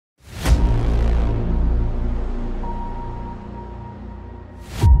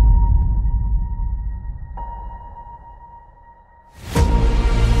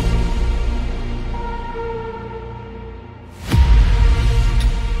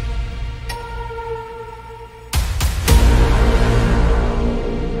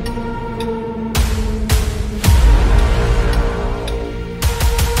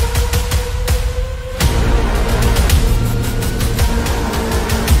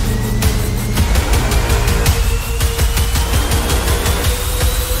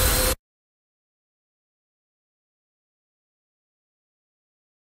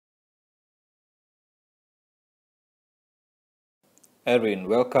Eryn,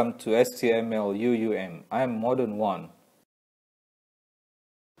 welcome to STMLUUM. I am Modern 1.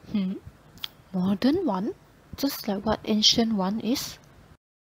 Modern 1? Just like what Ancient 1 is?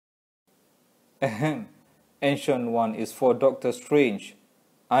 Ahem. Ancient 1 is for Doctor Strange.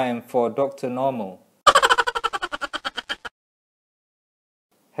 I am for Dr. Normal.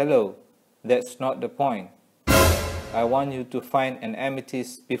 Hello, that's not the point. I want you to find an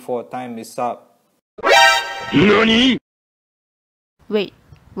amethyst before time is up. NANI?! Wait,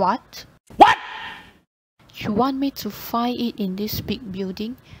 what? What?! You want me to find it in this big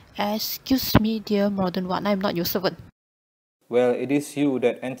building? Excuse me, dear Modern 1, I'm not your servant. Well, it is you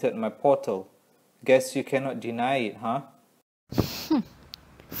that entered my portal. Guess you cannot deny it, huh?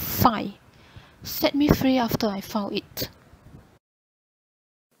 Fine. Set me free after I found it.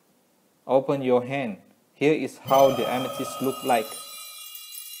 Open your hand. Here is how the amethyst look like.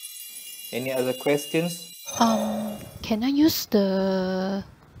 Any other questions? Can I use the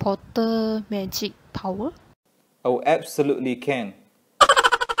portal magic power? Oh, absolutely can.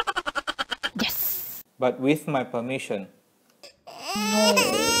 Yes! But with my permission.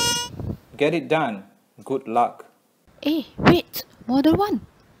 No. Get it done. Good luck. Hey, wait! Modern 1!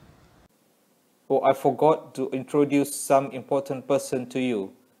 Oh, I forgot to introduce some important person to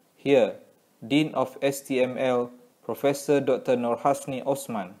you. Here, Dean of STML, Professor Dr. Nurhasni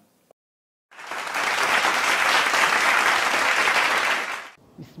Osman.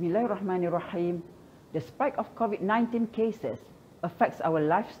 Bismillahirrahmanirrahim. The spike of COVID-19 cases affects our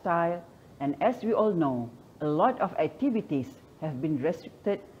lifestyle, and as we all know, a lot of activities have been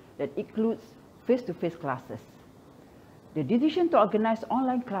restricted that includes face-to-face classes. The decision to organize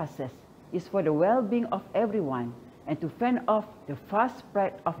online classes is for the well-being of everyone and to fend off the fast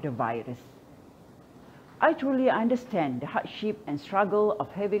spread of the virus. I truly understand the hardship and struggle of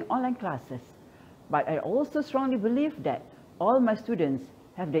having online classes, but I also strongly believe that all my students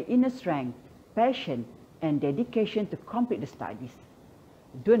have the inner strength, passion, and dedication to complete the studies.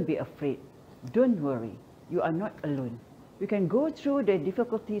 Don't be afraid. Don't worry. You are not alone. We can go through the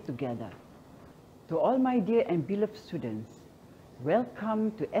difficulty together. To all my dear and beloved students,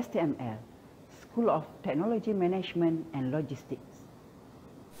 welcome to STML, School of Technology Management and Logistics.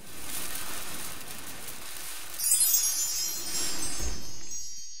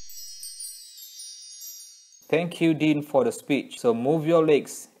 Thank you, Dean, for the speech. So move your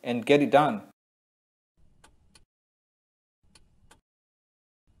legs and get it done.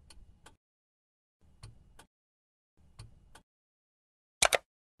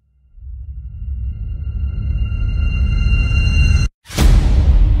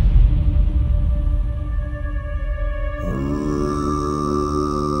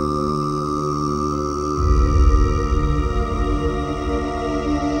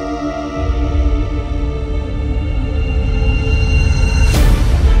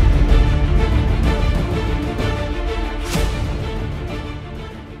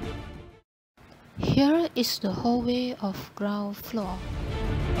 Here is the hallway of ground floor.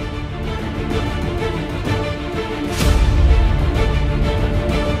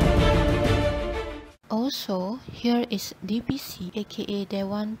 Also, here is DPC aka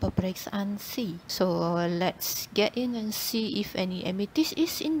Dewan Peperiksaan C. So let's get in and see if any amethyst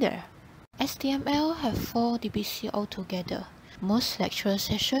is in there. STML have 4 DPC altogether. Most lecture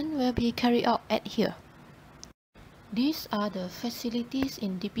session will be carried out at here. These are the facilities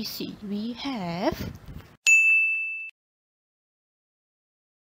in DPC. We have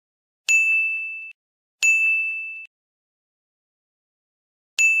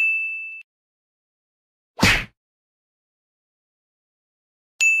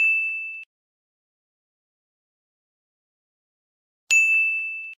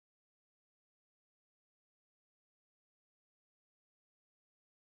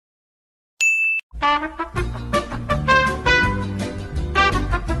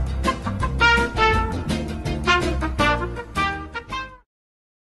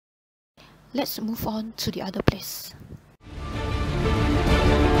Let's move on to the other place.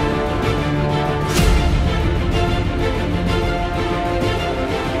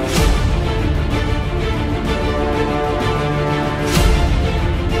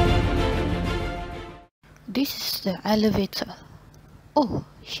 This is the elevator. Oh,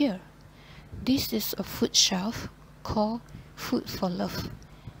 here. This is a food shelf called Food for Love.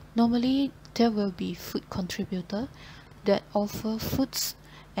 Normally, there will be food contributor that offer foods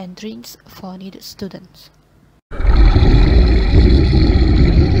and drinks for needed students.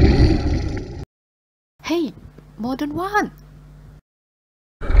 Hey, Modern 1!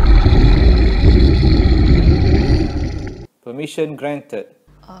 Permission granted.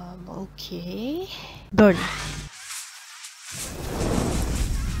 Okay. Burn.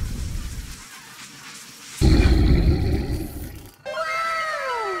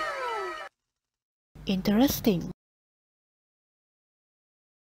 Interesting.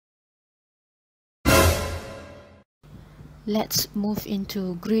 Let's move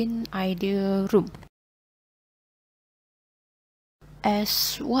into Green Idea Room.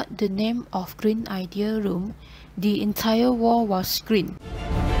 As what the name of Green Idea Room, the entire wall was green.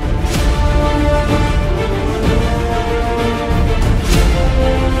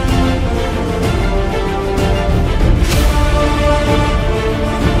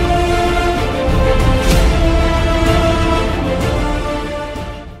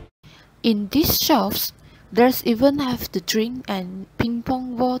 In these shelves, there's even have the drink and ping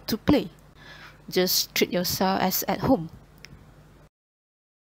pong ball to play. Just treat yourself as at home.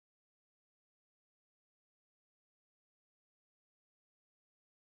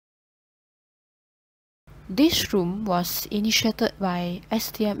 This room was initiated by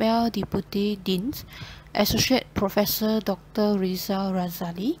STML Deputy Dean, Associate Professor Dr. Rizal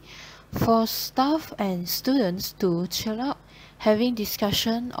Razali, for staff and students to chill out, having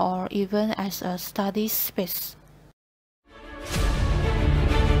discussion, or even as a study space.